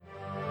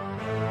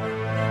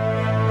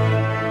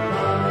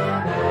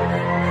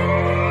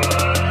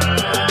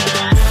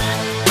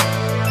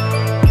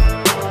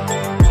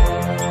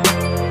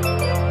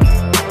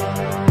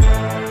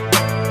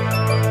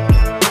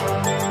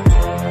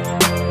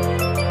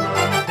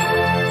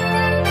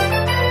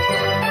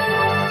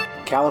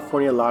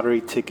California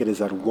lottery ticket is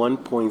at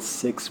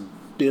 $1.6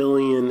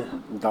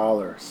 billion.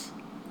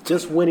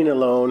 Just winning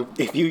alone,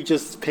 if you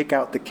just pick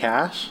out the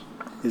cash,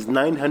 is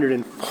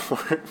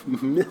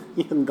 $904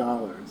 million.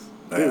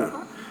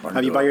 Damn.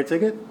 Have you bought your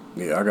ticket?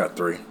 Yeah, I got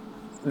 3.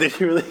 Did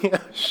you really?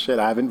 Shit,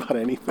 I haven't bought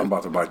anything. I'm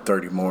about to buy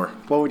 30 more.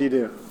 What would you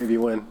do if you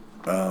win?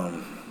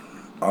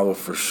 I will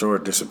for sure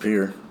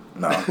disappear.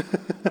 No,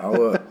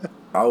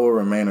 I will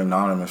remain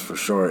anonymous for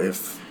sure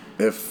if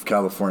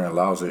California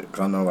allows it.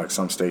 Because I know like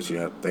some states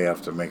they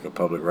have to make a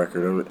public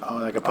record of it. Oh,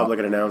 like a public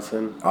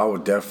announcement? I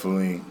would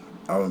definitely.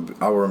 I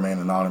will remain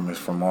anonymous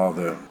from all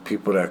the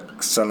people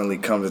that suddenly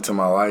comes into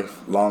my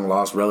life, long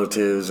lost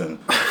relatives and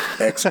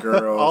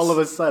ex-girls. All of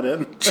a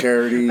sudden.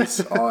 Charities,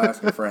 all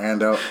asking for a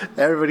handout.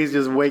 Everybody's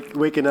just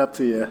waking up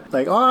to you.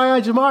 Like, oh, yeah,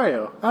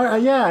 Jamario.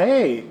 Yeah,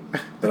 hey,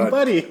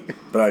 buddy.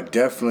 But I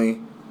definitely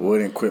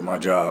wouldn't quit my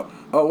job.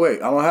 Oh,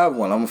 wait, I don't have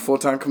one. I'm a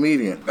full-time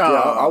comedian. Yeah,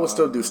 I would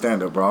still do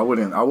stand-up, bro.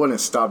 I wouldn't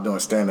stop doing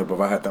stand-up if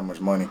I had that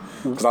much money.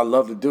 Because I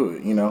love to do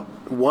it, you know?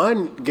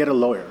 One, get a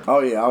lawyer.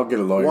 Oh, yeah, I'll get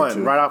a lawyer,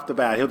 too. Right off the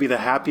bat. He'll be the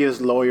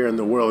happiest lawyer in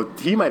the world.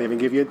 He might even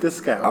give you a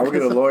discount. I would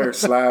get a lawyer /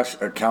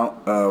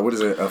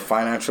 a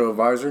financial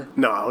advisor?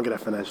 No, I don't get a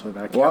financial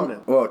advisor.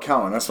 Accountant. Well,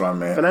 accountant, that's what I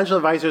meant. Financial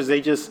advisors,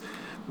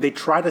 they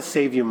try to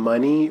save you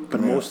money, but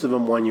most of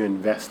them want you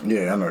invest.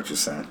 Yeah, I know what you're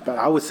saying. But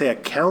I would say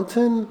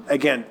accountant,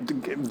 again,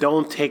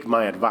 don't take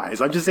my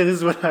advice. I'm just saying this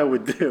is what I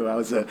would do. I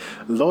was a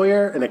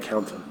lawyer and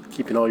accountant,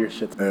 keeping all your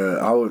shit.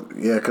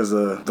 Because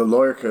the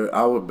lawyer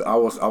I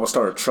would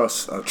start a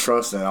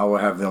trust, and I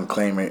would have them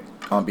claim it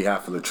on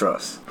behalf of the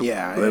trust.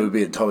 Yeah. But it would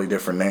be a totally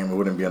different name. It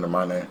wouldn't be under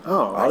my name.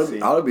 Oh, I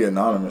see. I would be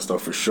anonymous, though,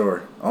 for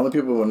sure. Only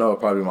people who would know would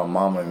probably be my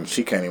mama, and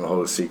she can't even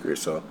hold a secret,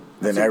 so...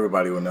 Then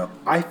everybody would know.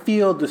 I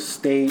feel the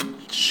state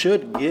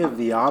should give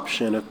the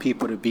option of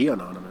people to be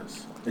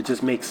anonymous. It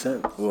just makes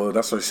sense. Well,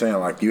 that's what I'm saying.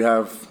 Like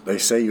they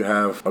say you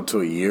have up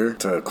to a year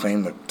to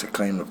claim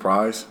the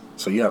prize.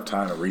 So you have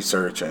time to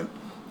research and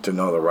to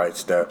know the right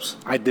steps.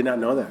 I did not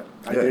know that.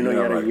 I didn't know you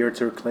had a year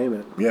to claim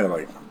it. Yeah,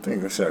 like I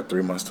think they said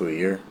 3 months to a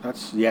year.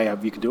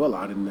 You could do a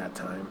lot in that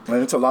time.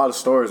 And it's a lot of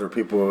stories where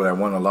people that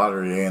won the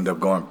lottery they end up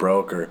going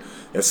broke, or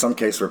in some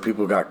cases where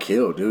people got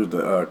killed, dude,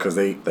 because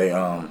they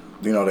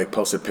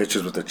posted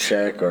pictures with a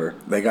check, or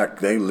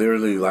they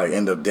literally like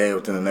end up dead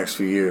within the next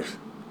few years.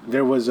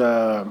 There was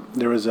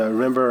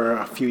remember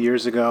a few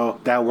years ago,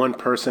 that one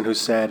person who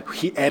said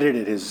he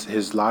edited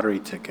his lottery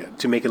ticket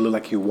to make it look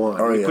like he won.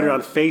 Oh, he put it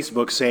on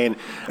Facebook saying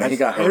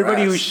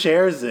everybody who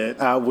shares it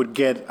would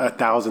get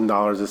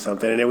 $1,000 or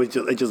something, and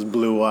it just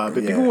blew up.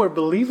 And people were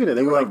believing it.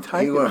 They were like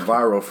typing. He went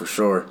viral for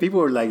sure. People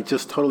were like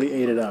just totally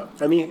ate it up.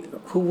 I mean,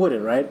 who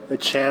wouldn't, right? A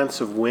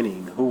chance of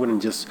winning. Who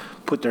wouldn't just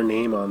put their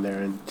name on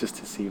there and just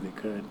to see if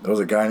they could? There was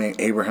a guy named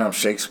Abraham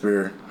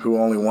Shakespeare who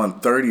only won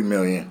 $30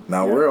 million.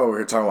 Now we're over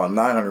here talking about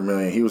 $900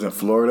 million. He was in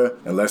Florida,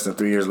 and less than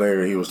 3 years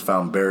later, he was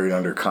found buried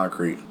under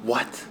concrete.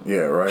 What? Yeah,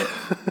 right.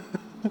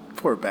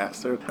 Poor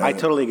bastard. I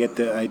totally get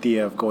the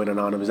idea of going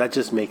anonymous. That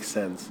just makes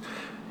sense.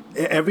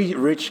 Every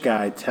rich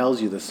guy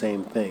tells you the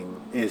same thing.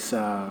 Is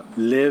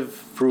live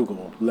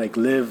frugal. Like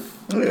live.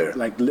 Yeah.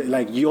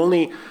 Like you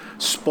only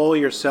spoil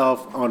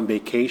yourself on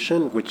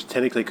vacation, which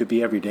technically could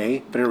be every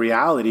day. But in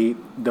reality,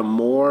 the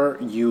more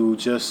you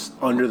just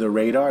under the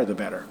radar, the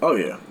better. Oh,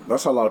 yeah.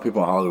 That's how a lot of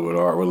people in Hollywood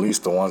are, or at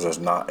least the ones that's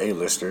not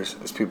A-listers.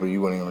 It's people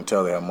you wouldn't even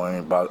tell they have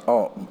money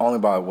only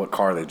by what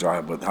car they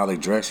drive, but how they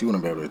dress, you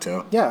wouldn't be able to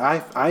tell.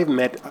 Yeah, I've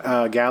met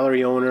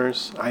gallery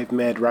owners. I've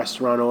met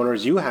restaurant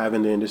owners. You have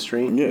in the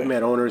industry. Yeah. You've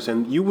met owners,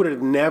 and you would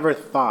have never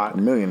thought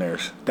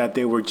millionaires that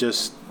they were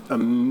just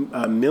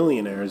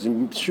millionaires,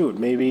 and shoot,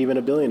 maybe even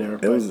a billionaire.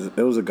 It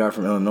was a guy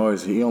from Illinois.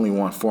 He only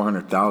won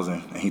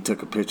 $400,000, and he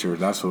took a picture.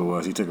 That's who it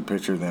was. He took a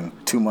picture. Then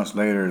 2 months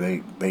later,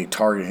 they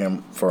targeted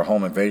him for a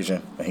home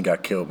invasion, and he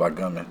got killed by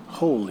gunmen.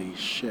 Holy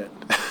shit!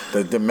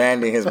 They're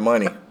demanding his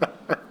money.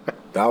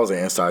 That was an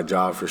inside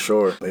job for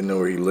sure. They knew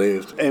where he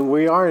lived. And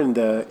we are in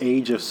the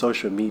age of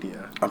social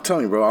media. I'm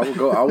telling you, bro.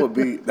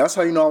 That's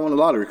how you know I won the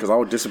lottery, because I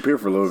would disappear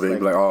for a little bit. You'd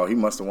be like, oh, he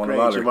must have won the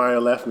lottery.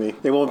 Jamario left me.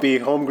 It won't be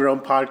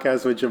Homegrown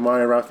Podcast with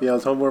Jamario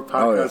Raphael's Homegrown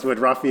Podcast with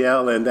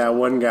Raphael and that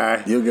one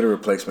guy. You'll get a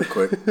replacement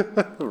quick.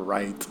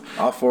 Right.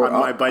 On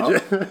my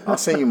budget. I'll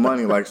send you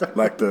money like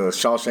the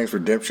Shawshank's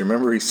Redemption.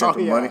 Remember he sent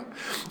the money?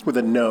 With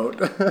a note.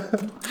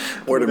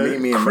 Where to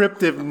meet me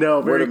cryptic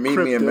note. Where to meet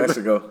me in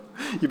Mexico.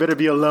 You better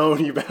be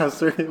alone, you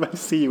bastard, if I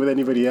see you with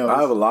anybody else.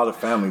 I have a lot of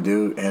family,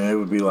 dude, and it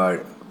would be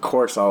like, of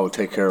course I would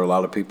take care of a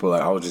lot of people.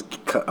 Like I would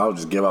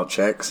just give out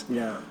checks.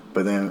 Yeah.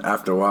 But then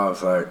after a while,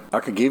 it's like,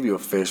 I could give you a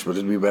fish, but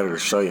it'd be better to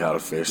show you how to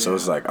fish. Yeah. So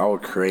it's like I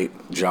would create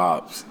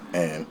jobs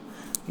and,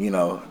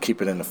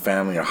 keep it in the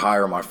family or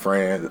hire my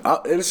friends.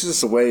 It's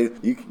just a way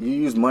you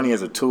use money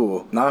as a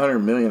tool.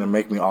 $900 million to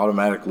make me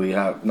automatically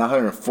have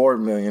 $904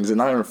 million. Is it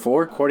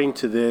 904? According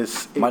to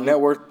this, my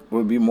net worth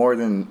would be more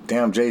than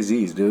damn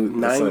Jay-Z's, dude.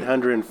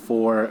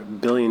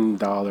 $904 billion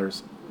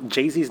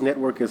Jay-Z's net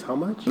worth is how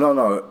much?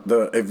 No.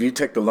 If you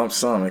take the lump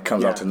sum, it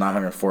comes out to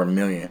 $904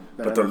 million.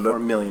 But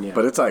 $904 million, yeah.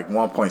 But it's like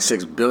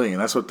 $1.6 billion.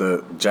 That's what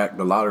the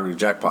lottery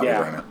jackpot is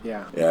right now.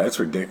 Yeah. Yeah, it's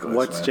ridiculous.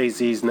 What's man.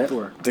 Jay-Z's net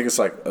worth? I think it's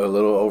like a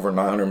little over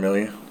 $900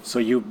 million. So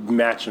you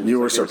match him. You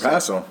were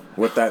surpassing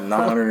with that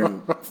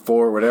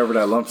 904, whatever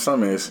that lump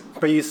sum is.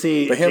 But you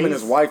see, But him and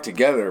his wife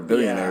together are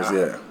billionaires.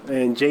 Yeah.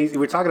 And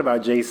we're talking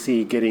about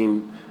JC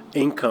getting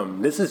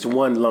income. This is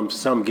one lump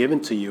sum given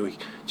to you.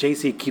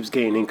 JC keeps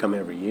getting income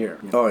every year.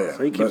 Oh yeah.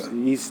 So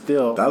he's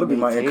still. That'll be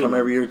my income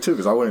every year too,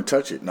 because I wouldn't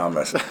touch it. No, I'm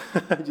messing.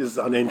 Just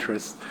on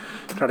interest,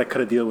 try to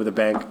cut a deal with a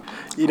bank.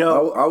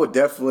 I would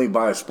definitely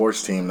buy a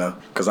sports team though,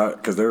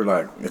 because they're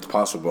like it's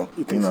possible.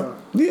 You think so?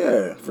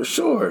 Yeah, for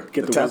sure.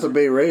 Get the Tampa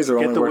Bay Rays are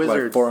only worth like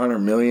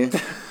 $400 million.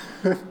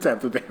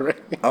 Tampa Bay Rays.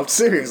 I'm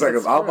serious. Like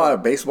if I'll buy a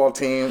baseball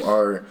team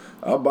or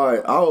I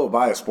will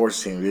buy a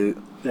sports team,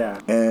 dude.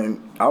 Yeah.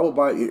 And I will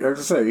buy, like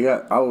I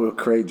said, I will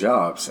create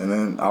jobs, and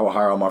then I will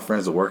hire all my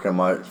friends to work at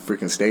my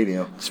freaking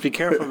stadium. Just be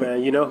careful,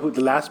 man. You know who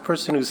the last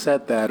person who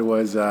said that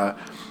was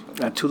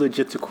too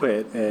legit to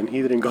quit, and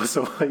he didn't go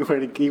so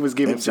well. He was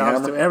giving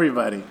jobs to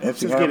everybody.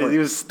 He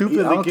was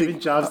stupidly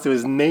giving jobs to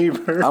his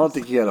neighbors. I don't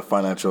think he had a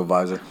financial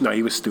advisor. No,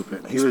 he was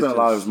stupid. He spent a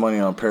lot of his money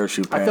on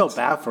parachute pants. I felt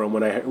bad for him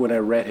when I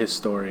read his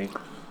story.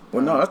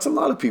 Well, no, that's a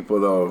lot of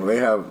people, though. They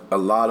have a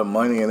lot of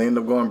money and they end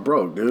up going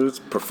broke, dude. It's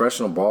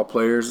professional ball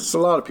players. It's a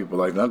lot of people,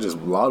 like, not just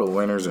lotto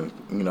winners and,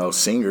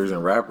 singers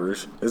and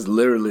rappers. It's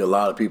literally a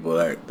lot of people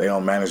that they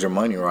don't manage their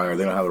money right, or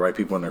they don't have the right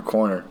people in their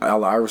corner.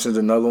 Al Iverson's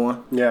another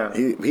one. Yeah.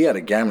 He had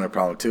a gambling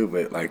problem, too,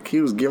 but, like,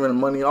 he was giving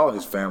money to all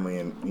his family,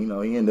 and,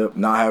 he ended up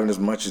not having as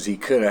much as he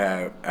could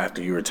have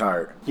after he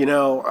retired.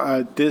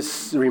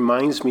 This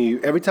reminds me,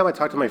 every time I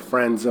talk to my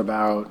friends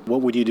about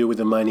what would you do with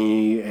the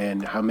money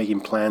and how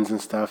making plans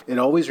and stuff, it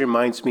always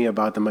reminds me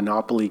about the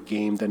Monopoly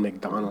game that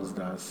McDonald's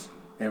does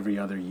every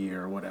other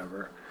year or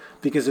whatever,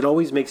 because it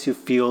always makes you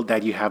feel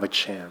that you have a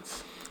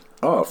chance.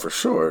 Oh, for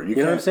sure. You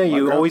know what I'm saying?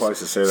 You always,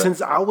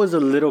 since I was a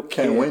little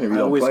kid, I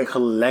always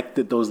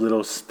collected those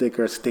little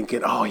stickers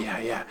thinking, oh,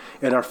 yeah.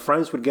 And our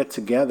friends would get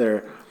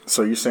together.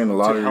 So you're saying the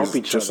lottery is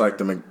just like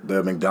the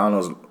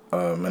McDonald's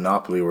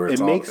Monopoly, where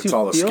it's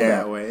all a scam.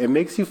 That way. It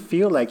makes you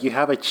feel like you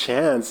have a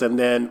chance, and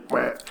then.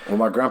 Well,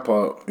 my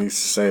grandpa used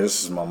to say,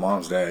 "This is my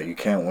mom's dad. You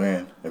can't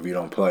win if you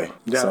don't play.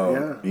 You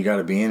got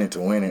to be in it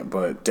to win it."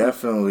 But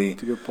definitely,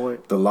 that's a good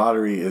point. The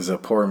lottery is a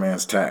poor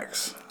man's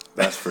tax.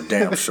 That's for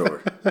damn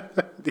sure.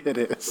 It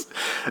is.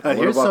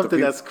 Here's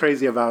something that's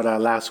crazy about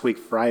last week,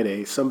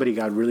 Friday. Somebody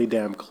got really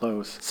damn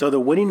close. So the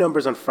winning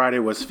numbers on Friday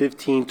was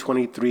 15,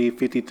 23,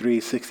 53,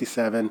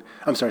 67.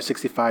 I'm sorry,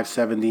 65,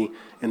 70.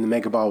 And the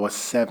Mega Ball was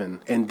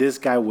 7. And this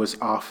guy was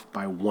off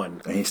by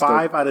 1.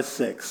 5 out of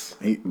 6.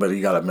 But he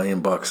got $1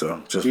 million,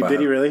 though. Did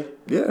he really?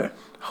 Yeah.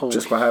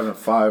 Just by having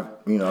 5,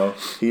 he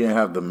didn't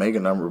have the mega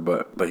number,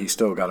 but he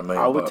still got $1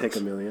 million. I would take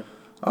 $1 million.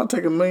 I'll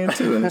take $1 million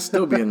too, and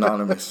still be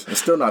anonymous, and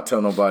still not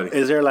tell nobody.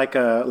 Is there like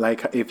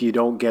if you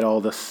don't get all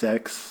the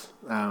sex,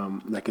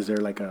 is there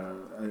like a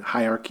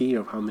hierarchy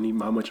of how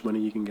much money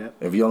you can get?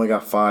 If you only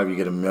got 5, you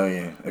get $1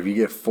 million. If you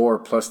get 4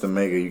 plus the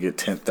mega, you get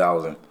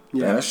 10,000.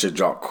 Yeah, man, that shit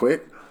dropped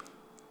quick.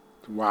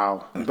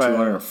 Wow. And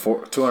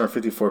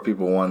 254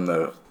 people won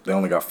They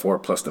only got 4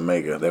 plus the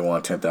mega. They won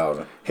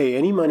 10,000. Hey,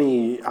 any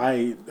money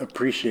I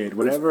appreciate.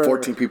 Whatever.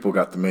 14 people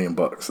got the $1 million.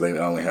 They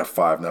only have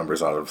 5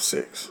 numbers out of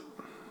 6.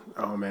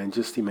 Oh man,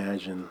 just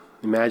imagine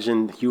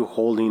you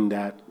holding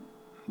that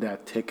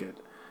ticket.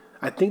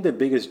 I think the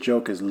biggest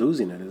joke is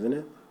losing it, isn't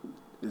it?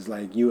 It's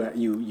like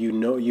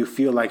you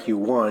feel like you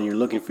won, you're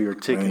looking for your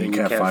ticket and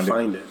you can't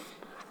find it.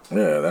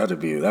 Yeah,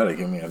 that'd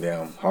give me a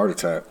damn heart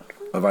attack.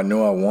 If I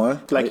knew I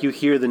won. Like you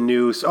hear the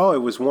news, oh,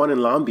 it was won in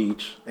Long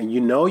Beach, and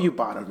you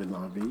bought it in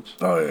Long Beach.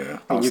 Oh yeah.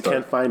 And you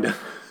can't find it.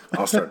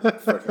 I'll start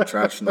fucking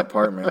trashing the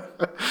apartment.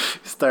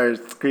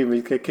 Start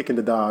screaming, kicking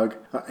the dog,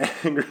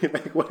 angry,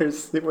 like,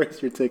 where's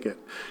your ticket?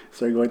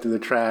 Start going through the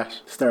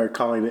trash. Start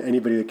calling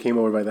anybody that came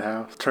over by the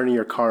house. Turning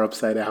your car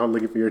upside down,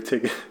 looking for your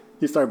ticket.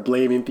 You start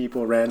blaming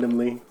people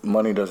randomly.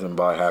 Money doesn't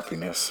buy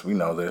happiness. We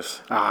know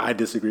this. I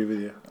disagree with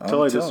you.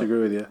 Totally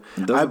disagree with you.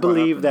 I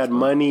believe that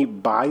money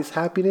buys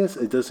happiness.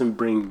 It doesn't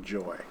bring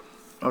joy.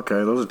 Okay,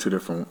 those are two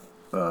different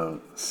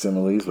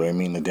similes, but I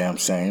mean the damn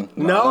same.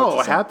 No,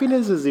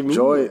 happiness is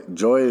immediate.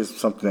 Joy is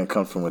something that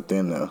comes from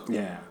within, though.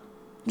 Yeah.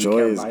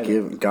 Joy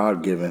is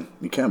God-given.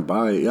 You can't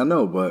buy it. I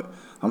know, but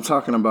I'm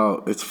talking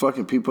about it's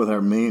fucking people that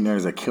are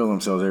millionaires that kill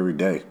themselves every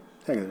day.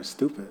 Heck, they're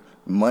stupid.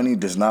 Money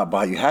does not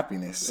buy you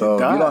happiness. So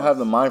if you don't have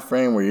the mind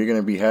frame where you're going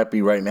to be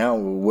happy right now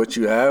with what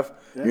you have,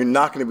 you're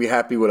not going to be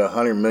happy with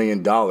 $100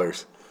 million.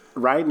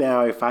 Right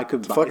now, if I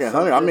could buy fucking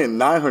 100, I'm in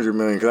 900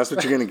 million because that's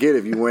what you're gonna get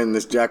if you win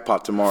this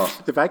jackpot tomorrow.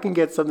 If I can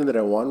get something that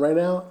I want right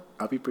now,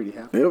 I'll be pretty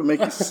happy. It'll make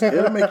you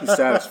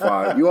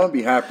satisfied. You won't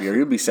be happy, or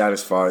you'll be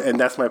satisfied. And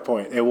that's my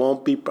point. It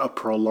won't be a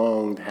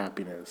prolonged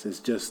happiness. It's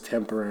just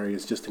temporary.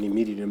 It's just an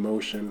immediate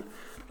emotion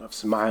of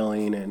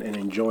smiling and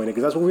enjoying it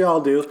because that's what we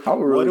all do.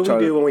 What do we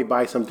do when we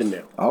buy something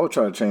new? I would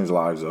try to change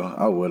lives though.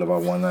 I would if I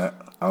won that.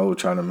 I would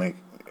try to make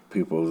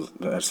people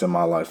that's in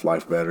my life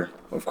better,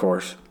 of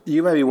course.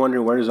 You might be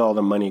wondering, where does all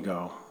the money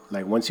go?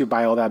 Like, once you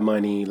buy all that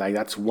money, like,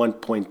 that's 1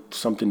 point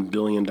something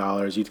billion.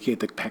 You get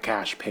the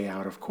cash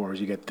payout, of course.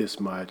 You get this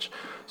much.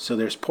 So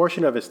there's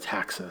portion of it's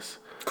taxes.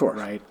 Of course.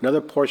 Right?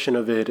 Another portion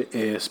of it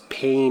is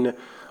paying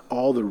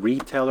all the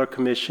retailer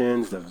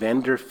commissions, the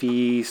vendor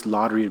fees,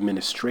 lottery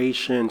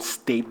administration,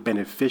 state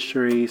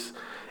beneficiaries.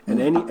 And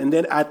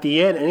then at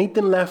the end,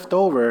 anything left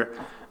over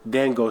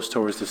then goes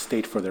towards the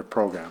state for their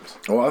programs.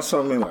 Well, that's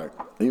what I mean. Like,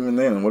 even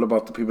then, what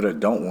about the people that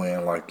don't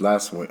win? Like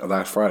last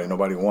Friday,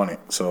 nobody won it.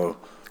 So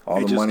all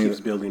It the just money keeps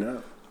building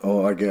up.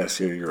 Oh, I guess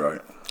you're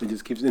right. It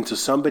just keeps until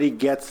somebody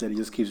gets it. It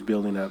just keeps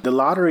building up. The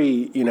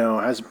lottery,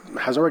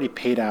 has already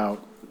paid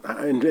out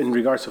in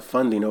regards to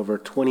funding over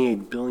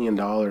 $28 billion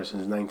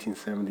since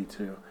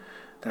 1972.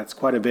 That's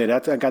quite a bit.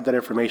 I got that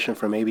information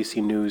from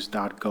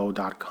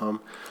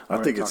abcnews.go.com. I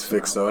think it's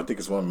fixed though. I think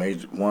it's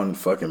one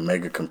fucking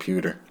mega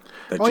computer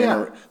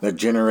Yeah. that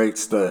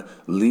generates the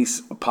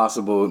least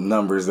possible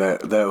numbers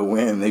that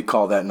win. They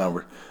call that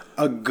number.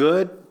 A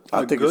good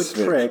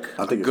trick,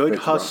 a good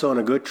fixed, hustle, and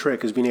a good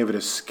trick is being able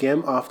to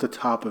skim off the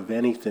top of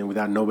anything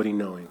without nobody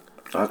knowing.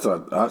 I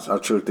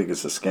truly think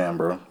it's a scam,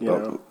 bro.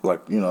 Yeah.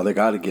 Like, they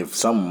got to give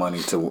some money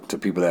to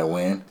people that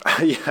win.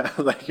 Yeah,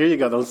 like, here you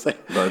go. Don't say.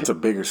 But it's a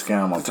bigger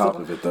scam on top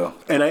of it, though.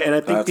 And I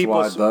think that's people.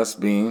 why, thus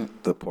being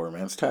the poor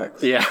man's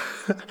tax. Yeah,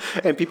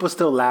 and people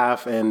still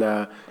laugh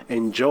and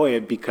enjoy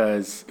it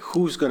because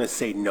who's gonna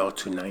say no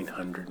to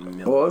 900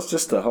 million? Well, it's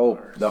just the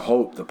hope,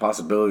 the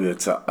possibility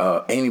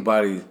that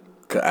anybody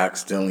could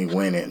accidentally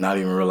win it, not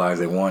even realize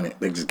they won it.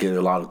 They just get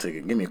a lotto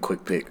ticket. Give me a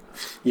quick pick.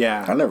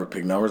 Yeah. I never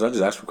pick numbers. I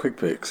just ask for quick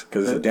picks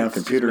because it's a damn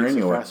computer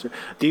anyway.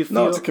 Do you feel?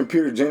 No, it's a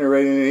computer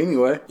generating it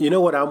anyway. You know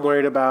what I'm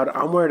worried about?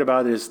 I'm worried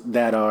about is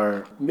that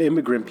our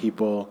immigrant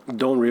people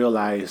don't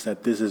realize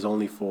that this is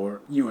only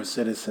for U.S.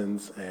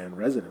 citizens and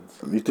residents.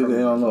 You think they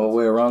don't know a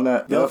way around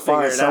that? They'll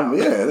figure it out.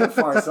 Yeah, they'll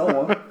find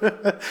someone.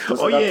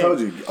 I told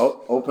you.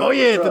 Open up a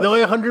it's trust.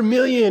 only 100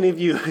 million if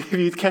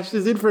you catch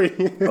this in for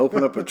you.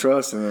 Open up a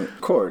trust, and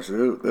of course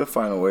they'll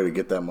find a way to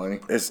get that money.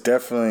 It's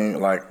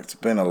definitely it's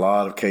been a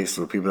lot of cases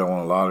where people that won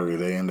a lottery,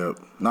 they end up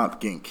not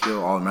getting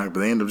killed automatically, but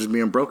they end up just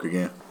being broke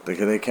again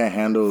because they can't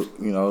handle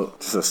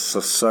just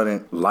a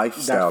sudden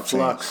lifestyle that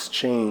flux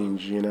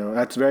change.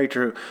 That's very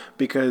true,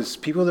 because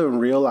people don't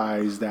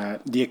realize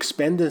that the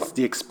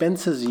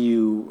expenses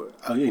you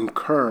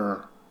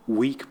incur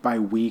week by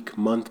week,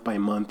 month by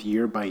month,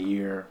 year by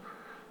year,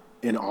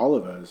 in all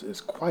of us is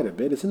quite a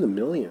bit. It's in the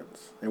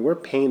millions, and we're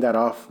paying that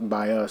off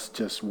by us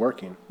just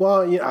working.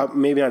 Well,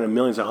 maybe not in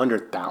millions,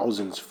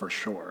 100,000s for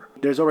sure.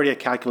 There's already a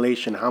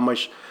calculation how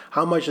much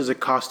does it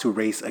cost to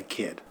raise a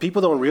kid.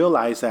 People don't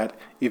realize that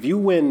if you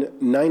win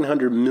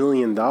 $900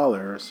 million,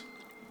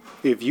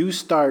 if you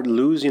start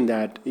losing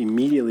that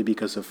immediately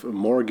because of a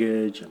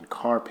mortgage and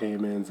car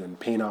payments and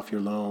paying off your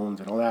loans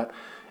and all that,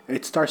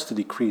 it starts to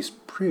decrease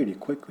pretty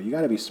quickly. You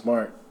got to be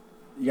smart.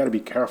 You got to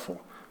be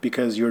careful.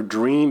 Because your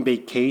dream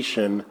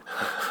vacation,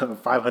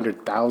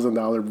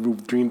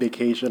 $500,000 dream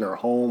vacation or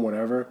home,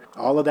 whatever,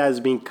 all of that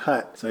is being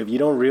cut. So if you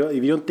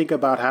don't think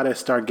about how to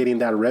start getting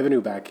that revenue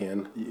back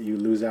in, you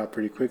lose out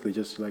pretty quickly,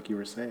 just like you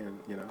were saying.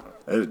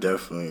 It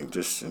definitely,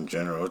 just in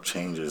general,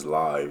 changes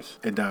lives.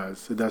 It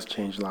does. It does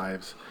change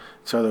lives.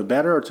 So the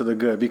better or to the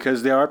good,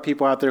 because there are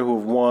people out there who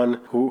have won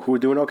who are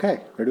doing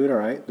okay. They're doing all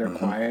right. They're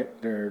quiet.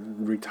 They're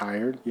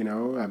retired.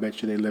 I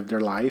bet you they lived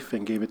their life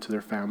and gave it to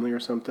their family or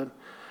something.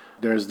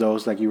 There's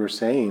those, like you were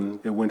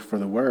saying, it went for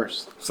the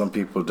worst. Some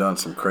people done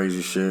some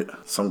crazy shit.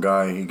 Some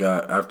guy, he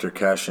got, after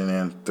cashing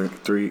in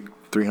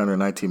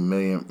 319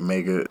 million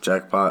mega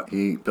jackpot,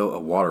 he built a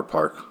water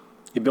park.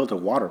 He built a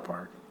water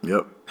park?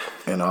 Yep,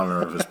 in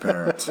honor of his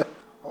parents.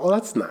 Oh,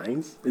 that's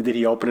nice. Did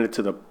he open it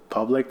to the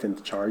public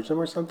and charge them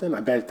or something?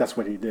 I bet that's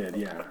what he did,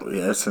 yeah.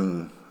 Yeah, it's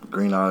in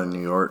Green Island,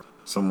 New York.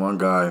 One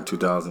guy in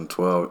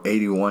 2012,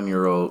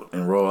 81-year-old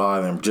in Rhode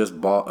Island,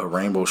 just bought a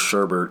rainbow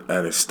sherbet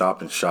at a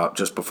Stop and Shop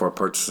just before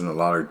purchasing a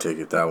lottery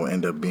ticket that will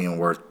end up being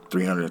worth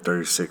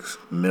 $336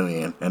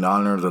 million. In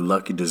honor of the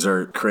lucky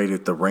dessert,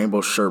 created the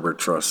Rainbow Sherbet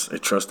Trust, a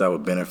trust that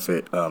would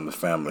benefit the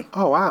family.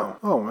 Oh, wow.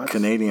 Oh,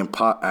 Canadian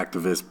pot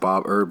activist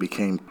Bob Erb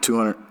became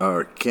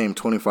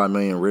 25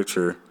 million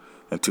richer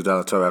in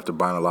 2012 after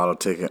buying a lotto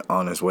ticket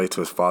on his way to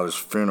his father's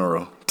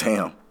funeral.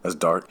 Damn. That's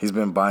dark. He's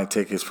been buying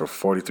tickets for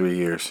 43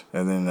 years.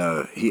 And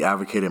then he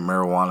advocated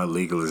marijuana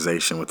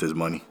legalization with his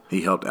money.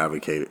 He helped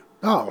advocate it.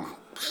 Oh.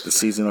 The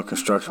seasonal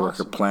construction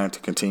worker planned to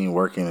continue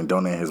working and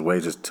donate his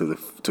wages to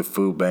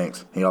food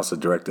banks. He also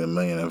directed $1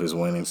 million of his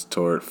winnings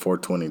toward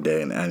 420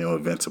 Day, an annual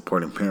event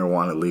supporting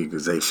marijuana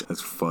legalization.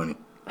 That's funny.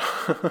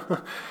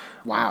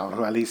 Wow.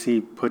 Well, at least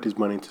he put his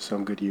money to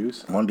some good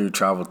use. One dude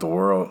traveled the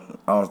world.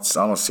 I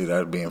don't see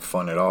that being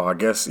fun at all. I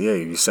guess, yeah,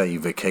 you say you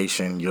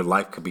vacation, your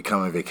life could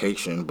become a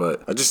vacation,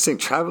 but I just think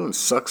traveling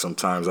sucks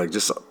sometimes. Like,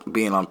 just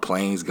being on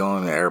planes,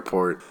 going to the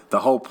airport. The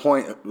whole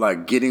point,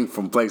 like, getting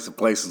from place to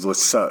place is what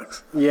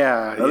sucks.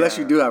 Yeah. Unless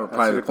you do have a That's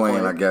private good plane,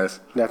 point. I guess.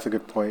 That's a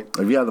good point.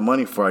 If you have the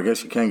money for it, I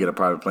guess you can get a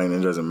private plane.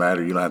 It doesn't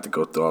matter. You don't have to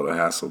go through all the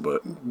hassle,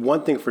 but...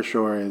 One thing for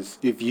sure is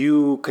if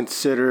you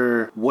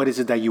consider what is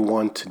it that you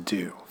want to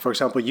do. For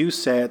example, you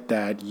said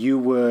that you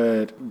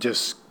would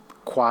just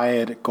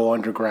quiet, go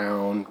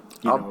underground.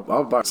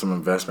 I'll buy some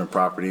investment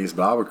properties,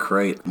 but I would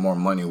create more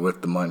money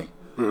with the money.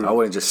 Mm-hmm. I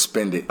wouldn't just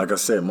spend it. Like I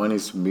said,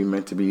 money's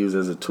meant to be used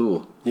as a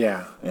tool.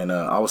 Yeah. And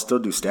I would still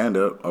do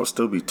stand-up. I would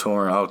still be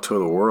touring. I would tour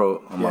the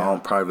world on my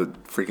own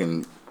private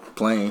freaking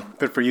plane.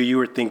 But for you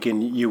were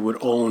thinking you would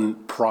own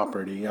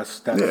property.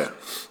 That's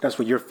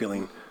what you're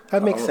feeling.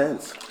 That makes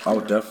sense. I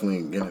would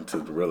definitely get into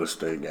the real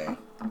estate game.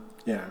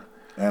 Yeah.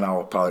 And I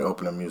would probably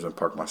open an amusement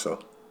park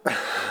myself.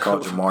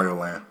 Called Jamario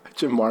Land.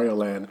 Jamario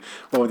Land.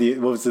 What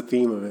was the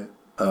theme of it?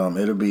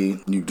 It'll be,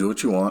 you do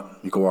what you want.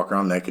 You can walk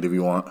around naked if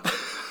you want.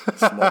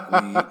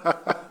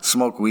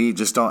 Smoke weed.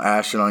 Just don't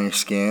ash it on your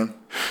skin.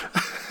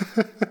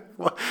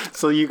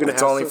 So you're gonna.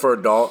 It's only for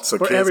adults. So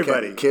for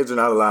everybody. Kids are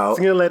not allowed.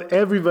 It's gonna let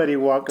everybody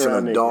walk it's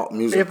around an adult naked,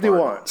 music if they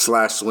want.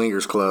 /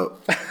 swingers club.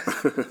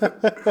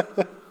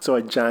 So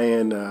a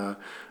giant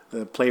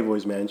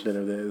Playboy's mansion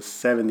of the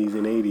 70s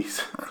and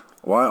 80s.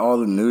 Why all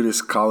the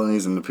nudist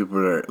colonies and the people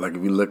that are, like,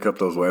 if you look up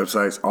those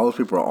websites, all those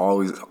people are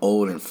always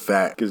old and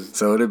fat.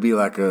 So it'd be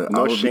like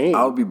shame.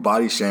 I would be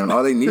body shaming.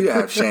 Oh, they need to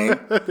have shame.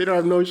 They don't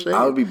have no shame.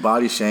 I would be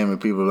body shaming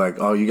people like,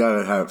 oh, you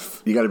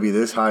gotta be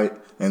this height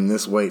and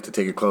this weight to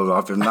take your clothes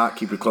off. If not,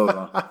 keep your clothes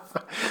on.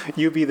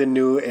 You'd be the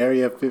new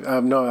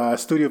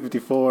Studio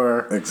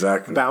 54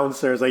 exactly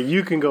bouncers. Like,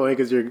 you can go in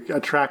because you're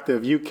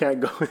attractive. You can't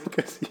go in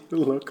because you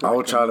look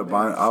like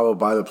I would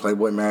buy the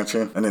Playboy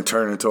Mansion and then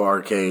turn it into an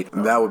arcade.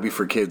 And that would be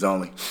for kids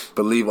only.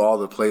 But leave all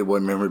the Playboy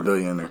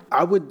memorabilia in there.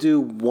 I would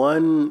do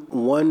one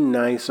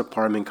nice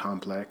apartment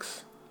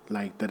complex.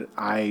 Like that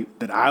I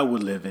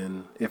would live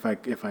in if I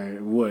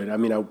would. I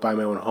mean, I would buy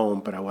my own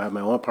home, but I would have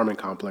my own apartment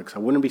complex. I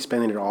wouldn't be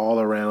spending it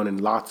all around in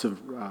lots of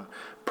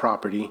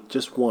property.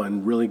 Just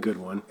one really good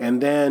one,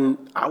 and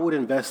then I would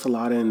invest a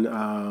lot in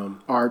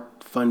art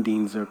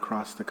fundings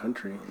across the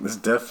country. There's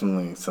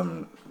definitely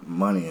some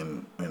money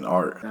in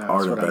art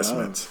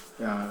investments.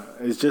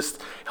 It's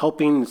just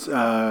helping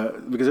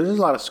because there's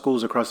a lot of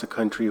schools across the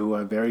country who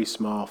have very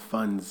small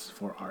funds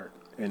for art.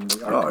 And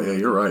yeah,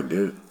 you're right,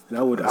 dude.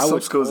 And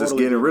some schools that's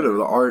getting rid of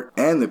the art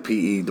and the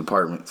PE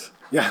departments.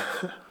 Yeah,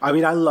 I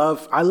mean, I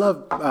love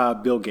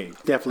Bill Gates.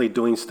 Definitely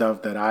doing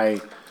stuff that I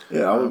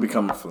would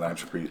become a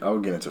philanthropy. I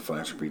would get into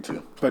philanthropy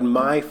too. But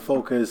my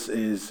focus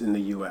is in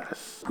the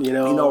U.S. You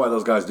know why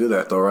those guys do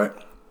that though, right?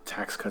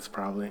 Tax cuts,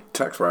 probably.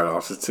 Tax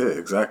write-offs. It's it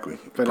exactly.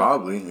 But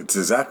it's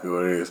exactly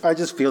what it is. I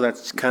just feel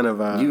that's kind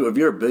of if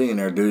you're a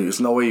billionaire, dude,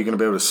 there's no way you're gonna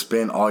be able to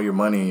spend all your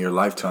money in your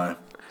lifetime.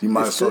 You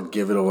might as well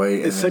give it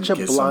away and then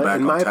get some back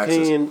on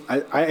taxes. In my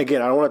opinion,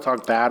 I don't want to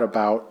talk bad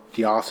about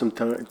the awesome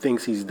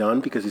things he's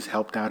done because he's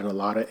helped out in a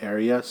lot of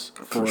areas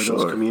for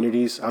those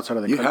communities outside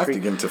of the country. You have to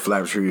get into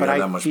philanthropy. But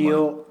that much I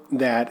feel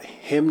that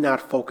him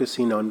not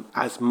focusing on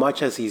as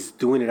much as he's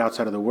doing it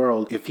outside of the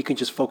world, if he can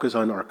just focus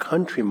on our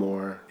country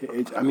more,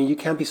 you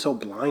can't be so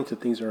blind to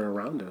things that are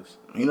around us.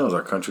 He knows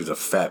our country's a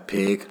fat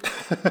pig.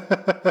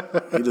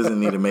 He doesn't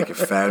need to make it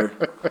fatter.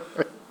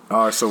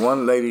 All right, so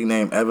one lady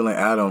named Evelyn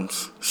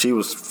Adams, she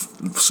was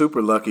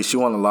super lucky. She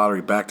won the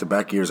lottery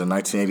back-to-back years in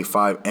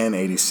 1985 and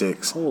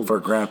 86 for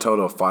a grand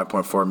total of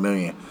 $5.4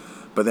 million.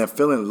 But then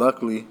feeling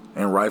luckily,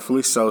 and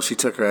rightfully so, she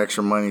took her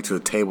extra money to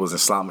the tables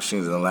and slot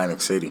machines in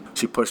Atlantic City.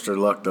 She pushed her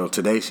luck, though.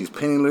 Today, she's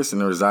penniless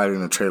and residing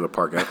in a trailer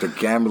park after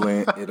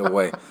gambling it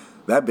away.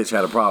 That bitch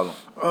had a problem.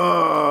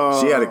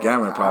 She had a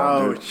gambling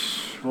problem, dude.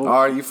 All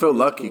right, you feel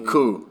lucky,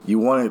 cool. You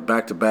won it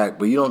back to back,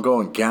 but you don't go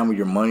and gamble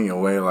your money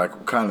away. Like,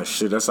 what kind of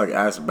shit? That's like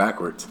ass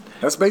backwards.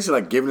 That's basically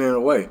like giving it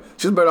away.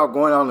 She's better off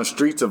going out on the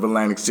streets of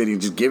Atlantic City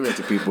and just giving it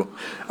to people.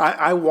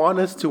 I want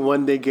us to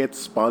one day get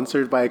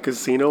sponsored by a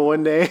casino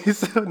one day.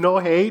 So no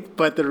hate,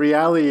 but the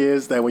reality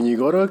is that when you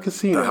go to a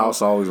casino, the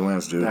house always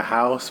wins, dude. The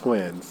house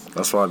wins.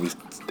 That's why I be.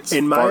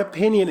 In my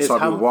opinion, it's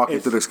how walking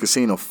through this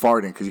casino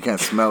farting because you can't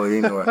smell it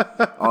anyway.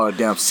 All the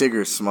damn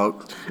cigarette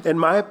smoke. In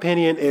my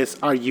opinion,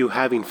 are you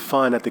having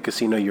fun at the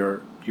casino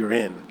you're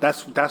in?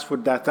 That's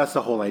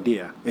the whole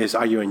idea.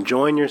 Are you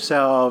enjoying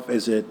yourself?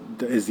 Is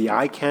the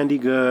eye candy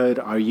good?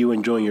 Are you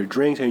enjoying your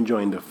drinks? Are you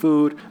enjoying the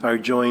food? Are you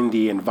enjoying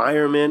the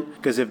environment?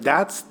 Because if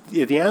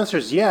the answer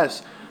is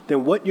yes,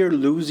 then what you're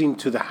losing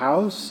to the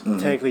house,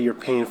 technically you're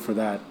paying for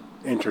that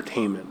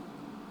entertainment.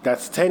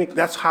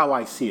 That's how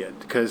I see it.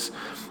 Because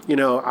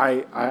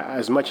I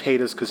as much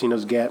hate as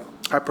casinos get,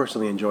 I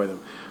personally enjoy them.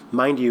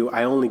 Mind you,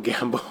 I only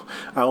gamble.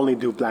 I only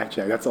do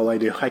blackjack. That's all I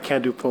do. I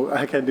can't do.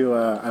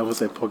 I will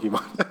say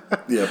Pokemon.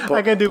 Yeah,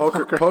 I can do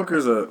poker.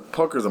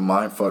 Poker's a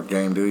mind fuck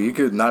game, dude. You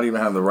could not even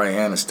have the right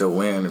hand and still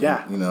win. If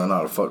you know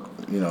how to fuck.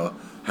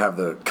 have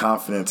the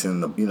confidence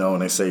in the, when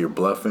they say you're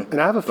bluffing. And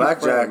I have a few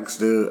blackjacks, friends.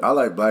 dude. I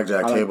like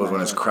blackjack like tables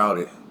when it's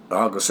crowded.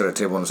 I'll go sit at a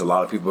table when there's a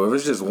lot of people. If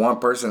it's just one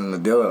person in the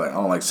dealer, like I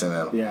don't like sitting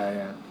at them.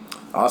 Yeah.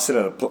 I'll sit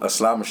at a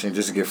slot machine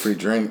just to get free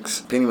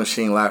drinks. Penny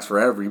machine lasts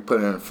forever. You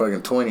put in a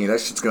fucking 20, that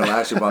shit's gonna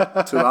last you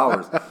about 2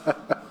 hours.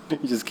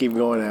 You just keep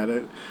going at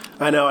it.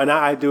 I know, and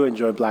I do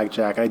enjoy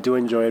blackjack. I do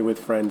enjoy it with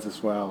friends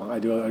as well. I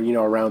do,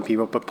 around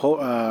people. But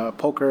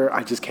poker,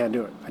 I just can't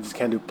do it. I just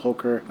can't do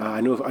poker.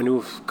 I knew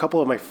a couple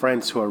of my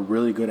friends who are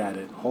really good at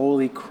it.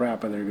 Holy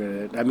crap, are they good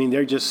at it? I mean,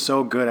 they're just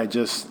so good at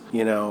just,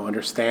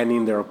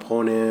 understanding their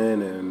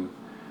opponent and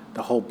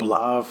the whole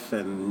bluff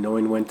and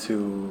knowing when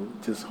to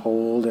just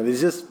hold. And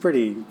it's just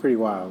pretty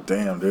wild.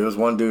 Damn, there was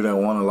one dude that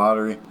won a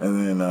lottery,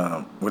 and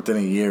then within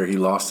a year, he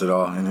lost it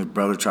all, and his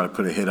brother tried to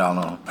put a hit out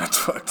on him. That's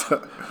fucked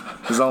up.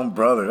 His own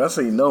brother. That's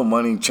how you know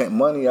money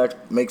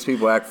makes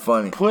people act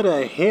funny. Put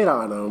a hit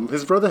on him.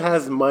 His brother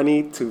has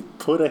money to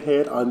put a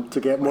hit on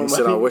to get more money. He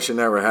said, I wish it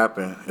never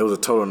happened. It was a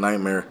total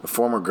nightmare. The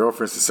former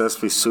girlfriend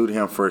successfully sued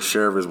him for a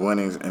share of his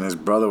winnings, and his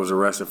brother was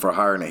arrested for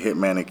hiring a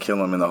hitman to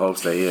kill him in the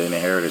hopes that he'd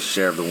inherit his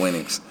share of the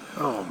winnings.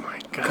 Oh my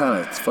God. What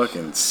kind of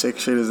fucking sick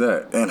shit is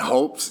that? And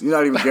hopes? You're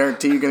not even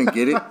guaranteed you're going to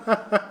get it?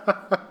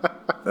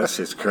 That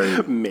shit's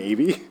crazy.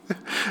 Maybe.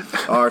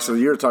 All right, so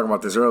you were talking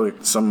about this earlier.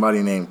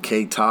 Somebody named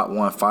K Tot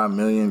won $5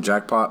 million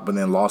jackpot, but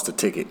then lost a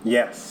ticket.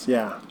 Yes,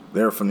 yeah.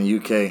 They're from the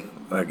UK,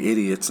 like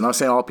idiots. Not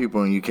saying all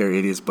people in the UK are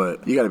idiots,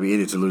 but you got to be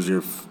idiots to lose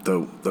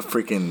the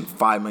freaking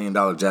 $5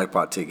 million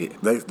jackpot ticket.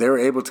 They were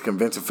able to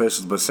convince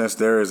officials, but since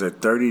there is a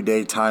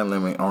 30-day time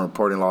limit on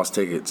reporting lost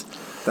tickets,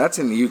 that's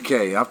in the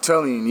UK. I'm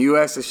telling you, in the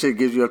US, this shit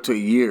gives you up to a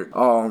year.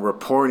 Oh, on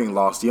reporting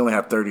lost, you only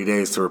have 30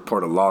 days to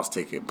report a lost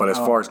ticket. But as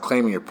far as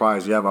claiming your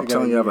prize, you have like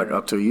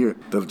up to a year.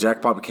 The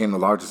jackpot became the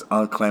largest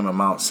unclaimed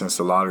amount since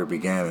the lottery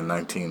began in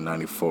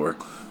 1994.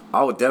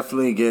 I would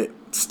definitely get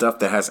stuff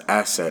that has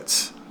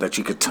assets that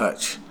you could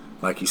touch.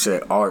 Like you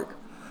said, art,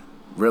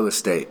 real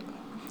estate.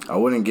 I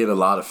wouldn't get a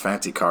lot of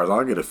fancy cars.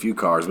 I'll get a few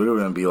cars, but it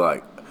wouldn't be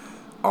like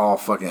all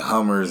fucking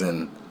Hummers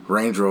and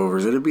Range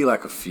Rovers. It'd be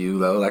like a few,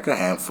 though, like a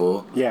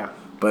handful. Yeah.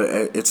 But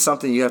it's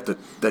something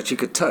that you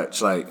could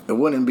touch. Like, it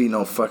wouldn't be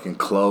no fucking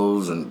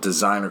clothes and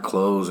designer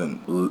clothes and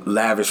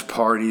lavish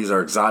parties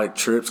or exotic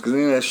trips. Because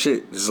that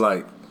shit is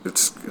like,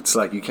 it's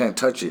like you can't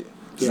touch it.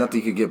 There's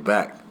nothing you could get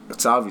back.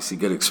 It's obviously a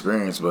good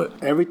experience, but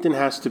everything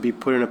has to be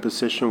put in a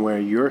position where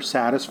you're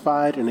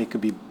satisfied and it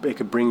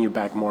could bring you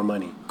back more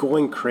money.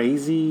 Going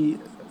crazy,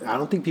 I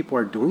don't think people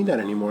are doing that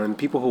anymore. And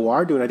people who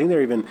are doing it, I think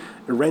they're even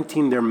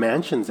renting their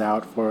mansions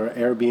out for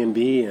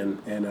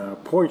Airbnb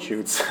and porn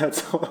shoots.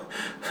 That's all.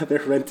 They're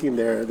renting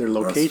their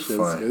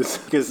locations.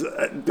 Because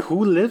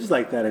who lives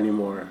like that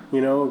anymore?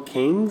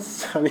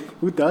 Kings? I mean,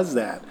 who does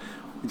that?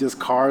 Just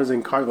cars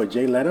and cars. Like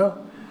Jay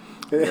Leno?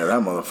 Yeah,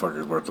 that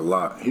motherfucker's worth a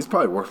lot. He's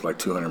probably worth like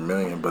 $200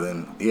 million, but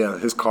then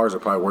his cars are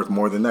probably worth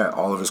more than that.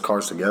 All of his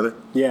cars together.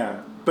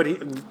 Yeah, but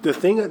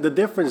the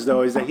difference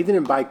though is that he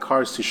didn't buy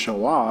cars to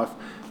show off.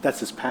 That's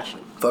his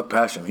passion. Fuck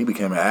passion. He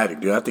became an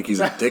addict, dude. I think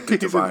he's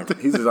addicted to buying.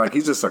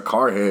 He's just a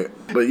car head.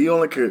 But you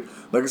only could,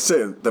 like I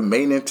said, the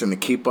maintenance and to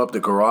keep up the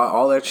garage,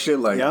 all that shit,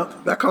 like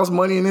that costs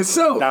money in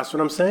itself. That's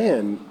what I'm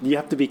saying. You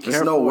have to be careful.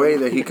 There's no way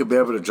that he could be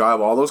able to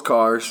drive all those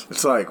cars.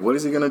 It's like, what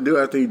is he gonna do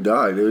after he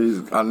died?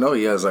 I know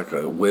he has like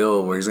a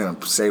will where he's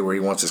gonna say where he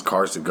wants his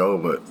cars to go,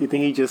 but you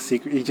think he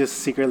just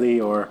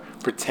secretly or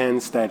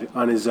pretends that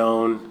on his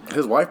own?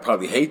 His wife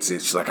probably hates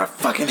it. She's like, I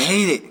fucking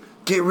hate it.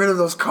 Get rid of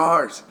those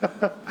cars.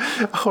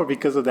 Or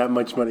because of that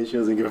much money, she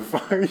doesn't give a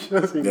fuck. She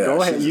doesn't. Go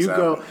ahead.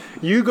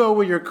 You go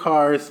with your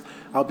cars.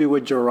 I'll be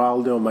with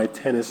Geraldo, my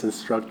tennis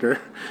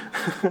instructor,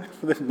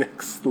 for the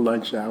next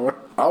lunch hour.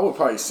 I would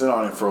probably sit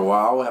on it for a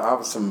while. I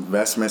have some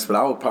investments, but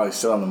I would probably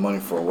sit on the money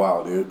for a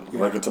while, dude.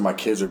 Yeah. Like until my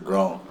kids are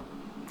grown.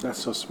 That's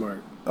so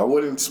smart. I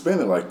wouldn't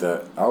spend it like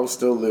that. I would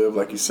still live,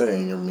 like you say,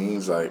 in your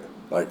means, like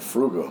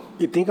frugal.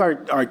 You think our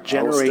generation...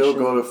 I would still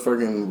go to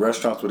friggin'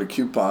 restaurants with a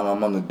coupon.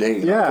 I'm on the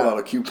date. Yeah. I pull out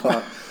a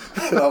coupon.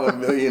 I'm a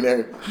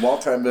millionaire,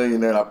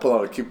 multi-millionaire, and I pull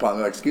out a coupon.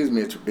 They're like, excuse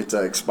me, it's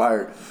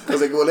expired. I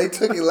was like, well, they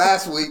took it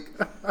last week.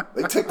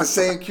 They took the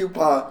same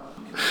coupon.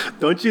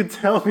 Don't you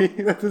tell me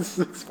that this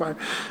is expired.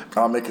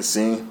 I'll make a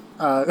scene.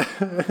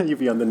 You'll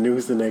be on the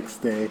news the next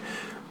day.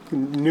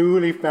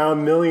 Newly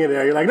found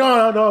millionaire. You're like,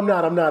 no, I'm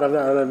not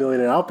a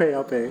millionaire. I'll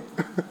pay.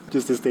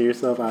 Just to stay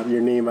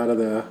your name out of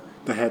the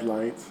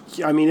headlines.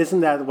 I mean,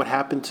 isn't that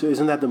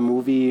the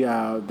movie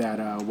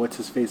that what's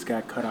his face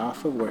got cut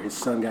off of, where his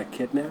son got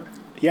kidnapped?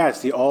 Yeah,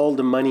 it's All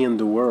the Money in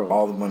the World.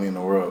 All the Money in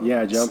the World.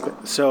 Yeah,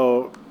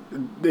 So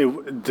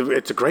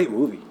it's a great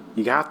movie.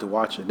 You have to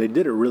watch it. They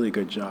did a really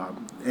good job,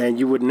 and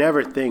you would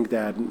never think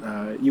that.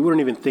 You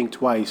wouldn't even think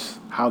twice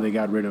how they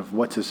got rid of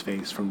what's his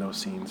face from those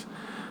scenes,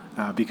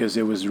 because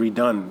it was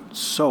redone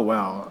so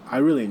well. I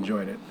really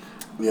enjoyed it.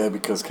 Yeah,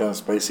 because Kevin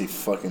Spacey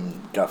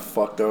fucking got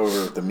fucked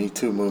over with the Me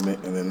Too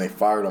movement, and then they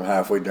fired him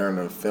halfway during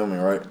the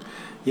filming, right?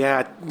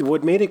 Yeah,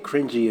 what made it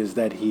cringy is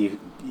that he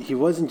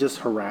wasn't just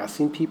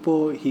harassing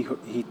people. He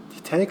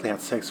technically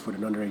had sex with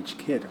an underage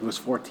kid who was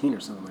 14 or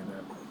something like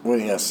that. When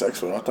he had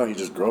sex with him, I thought he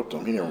just groped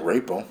him. He didn't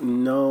rape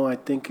him. No, I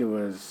think it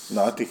was.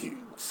 No, I think he.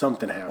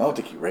 Something I happened. don't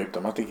think he raped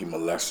him. I think he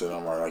molested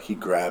him or like he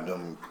grabbed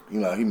him. You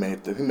know, he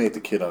made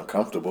the kid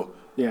uncomfortable.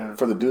 Yeah.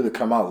 For the dude to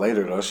come out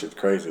later, though, that shit's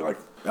crazy. Like,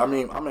 I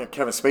mean,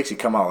 Kevin Spacey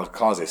come out of the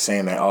closet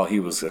saying that he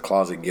was a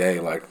closet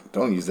gay. Like,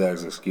 don't use that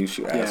as an excuse,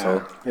 you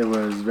asshole. It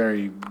was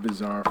very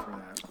bizarre for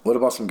that. What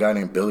about some guy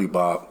named Billy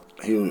Bob?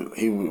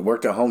 He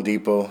worked at Home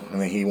Depot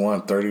and then he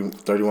won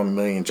 31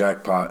 million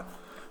jackpot.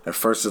 At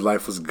first, his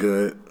life was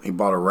good. He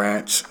bought a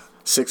ranch,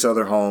 6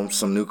 other homes,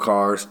 some new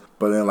cars.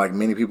 But then, like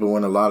many people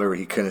win the lottery,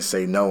 he couldn't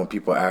say no when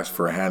people asked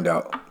for a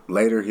handout.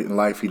 Later in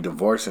life, he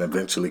divorced and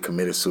eventually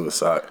committed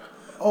suicide.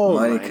 Oh,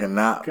 money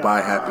cannot buy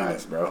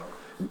happiness, bro.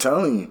 I'm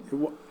telling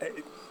you.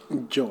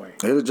 Joy.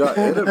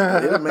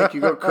 It'll make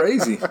you go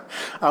crazy.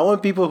 I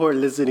want people who are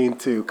listening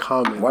to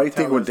comment. Why do you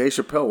think when Dave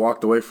Chappelle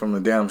walked away from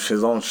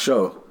his own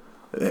show,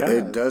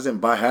 it doesn't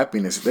buy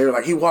happiness? They were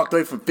like, he walked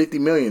away from $50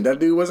 million. That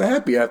dude wasn't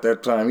happy at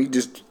that time. He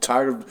just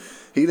tired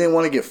of. He didn't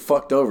want to get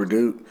fucked over,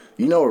 dude.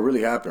 You know what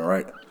really happened,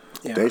 right?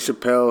 Yeah. Dave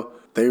Chappelle,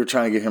 they were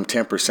trying to get him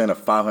 10%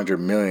 of $500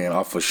 million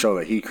off a show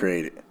that he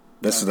created.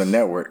 This is the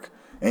network.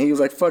 And he was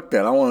like, fuck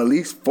that. I want at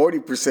least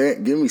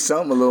 40%. Give me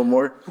something a little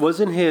more. It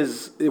wasn't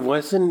his.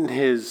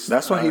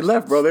 That's why he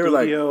left, bro. They were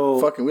like,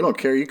 fucking, we don't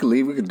care. You can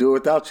leave. We can do it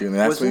without you. And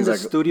that's wasn't the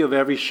studio of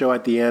every show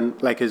at the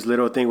end, like his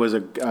little thing was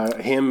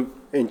him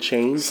in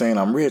chains? Saying,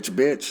 I'm rich,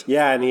 bitch.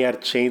 Yeah, and he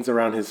had chains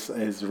around his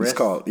wrist. It's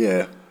called,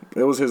 yeah.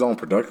 It was his own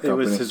production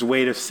company. It was his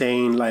way of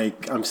saying,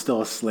 like, I'm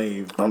still a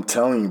slave. I'm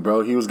telling you,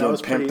 bro. He was getting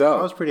pimped out.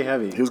 That was pretty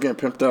heavy. He was getting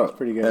pimped out.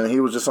 Pretty good. And he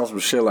was just on some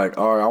shit like,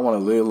 all right, I want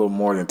to live a little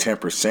more than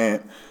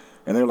 10%.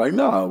 And they were like,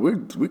 no,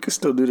 we could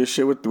still do this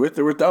shit with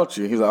or without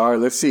you. He's like, all right,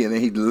 let's see. And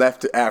then he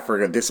left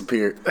Africa and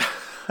disappeared.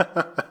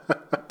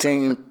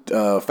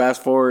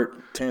 Fast forward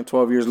 10,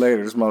 12 years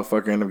later, this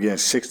motherfucker ended up getting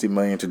 $60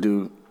 million to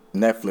do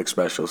Netflix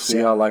specials. See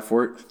how life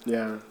works?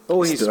 Yeah.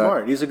 Oh, he's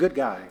smart. He's a good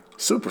guy.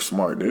 Super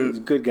smart, dude. He's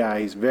a good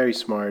guy. He's very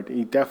smart.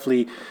 He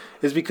definitely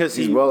is because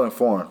he's well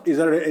informed. He's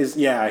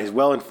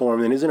well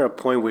informed, and isn't there a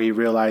point where he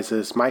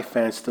realizes my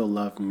fans still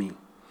love me?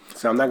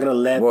 So I'm not gonna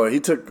let. Well,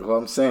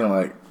 I'm saying,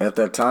 like, at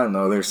that time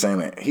though, they're saying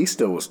that he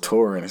still was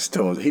touring.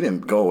 He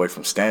didn't go away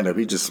from stand up.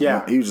 He just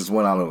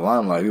went out of the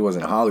limelight. He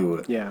wasn't in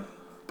Hollywood. Yeah.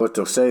 But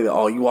to say that,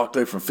 you walked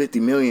away from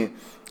 $50 million,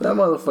 that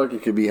motherfucker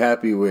could be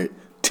happy with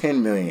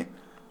 $10 million.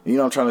 You know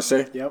what I'm trying to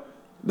say? Yep.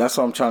 That's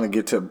what I'm trying to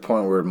get to the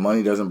point where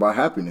money doesn't buy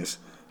happiness.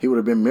 He would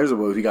have been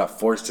miserable if he got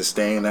forced to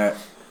stay in that.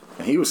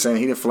 And he was saying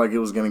he didn't feel like it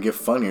was going to get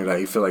funnier. Like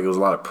he felt like it was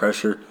a lot of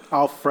pressure.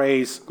 I'll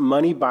phrase,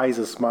 money buys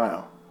a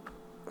smile.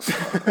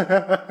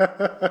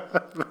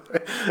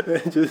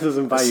 It just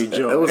doesn't buy you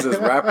joy. It was this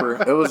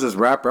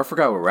rapper. I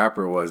forgot what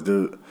rapper it was,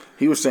 dude.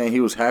 He was saying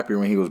he was happier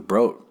when he was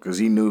broke because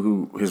he knew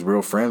who his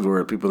real friends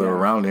were, people that were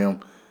around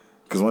him.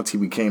 Because once he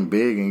became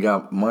big and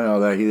got money, all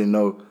that, he didn't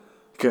know.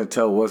 Couldn't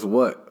tell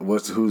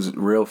what's who's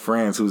real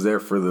friends, who's there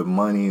for the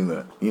money,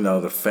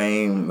 the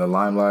fame, the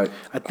limelight.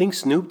 I think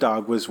Snoop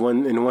Dogg was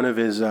in one of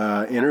his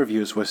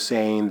interviews was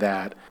saying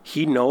that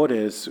he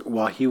noticed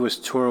while he was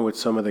touring with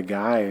some of the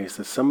guys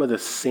that some of the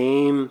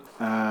same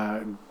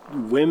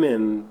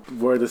women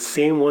were the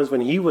same ones when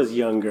he was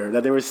younger,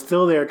 that they were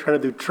still there trying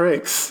to do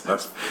tricks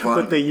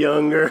with the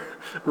younger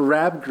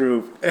rap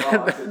group.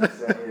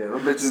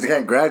 Those bitches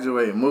can't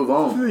graduate and move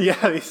on. Yeah,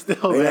 they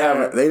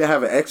didn't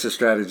have an exit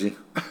strategy.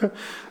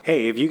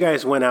 Hey, if you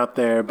guys went out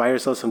there, buy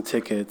yourself some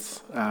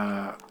tickets,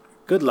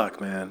 good luck,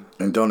 man.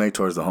 And donate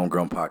towards the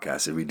Homegrown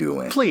Podcast if we do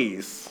win.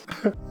 Please.